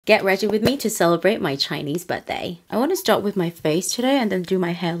Get ready with me to celebrate my Chinese birthday. I want to start with my face today and then do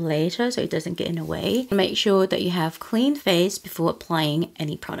my hair later so it doesn't get in the way. Make sure that you have clean face before applying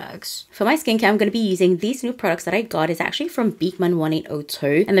any products. For my skincare, I'm going to be using these new products that I got. It's actually from Beekman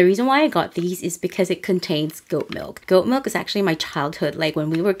 1802. And the reason why I got these is because it contains goat milk. Goat milk is actually my childhood. Like when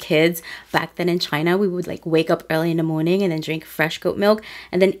we were kids back then in China, we would like wake up early in the morning and then drink fresh goat milk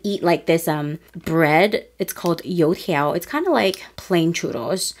and then eat like this bread. It's called youtiao. It's kind of like plain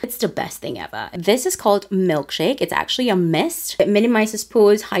churros. It's the best thing ever. This is called milkshake. It's actually a mist. It minimizes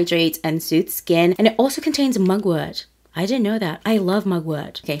pores, hydrates, and soothes skin. And it also contains mugwort. I didn't know that. I love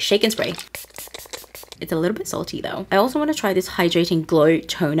mugwort. Okay, shake and spray. It's a little bit salty though. I also want to try this Hydrating Glow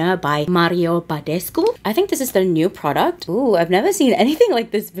Toner by Mario Badescu. I think this is their new product. Ooh, I've never seen anything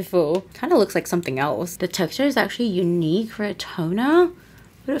like this before. Kind of looks like something else. The texture is actually unique for a toner,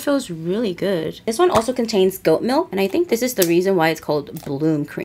 but it feels really good. This one also contains goat milk, and I think this is the reason why it's called Bloom Cream.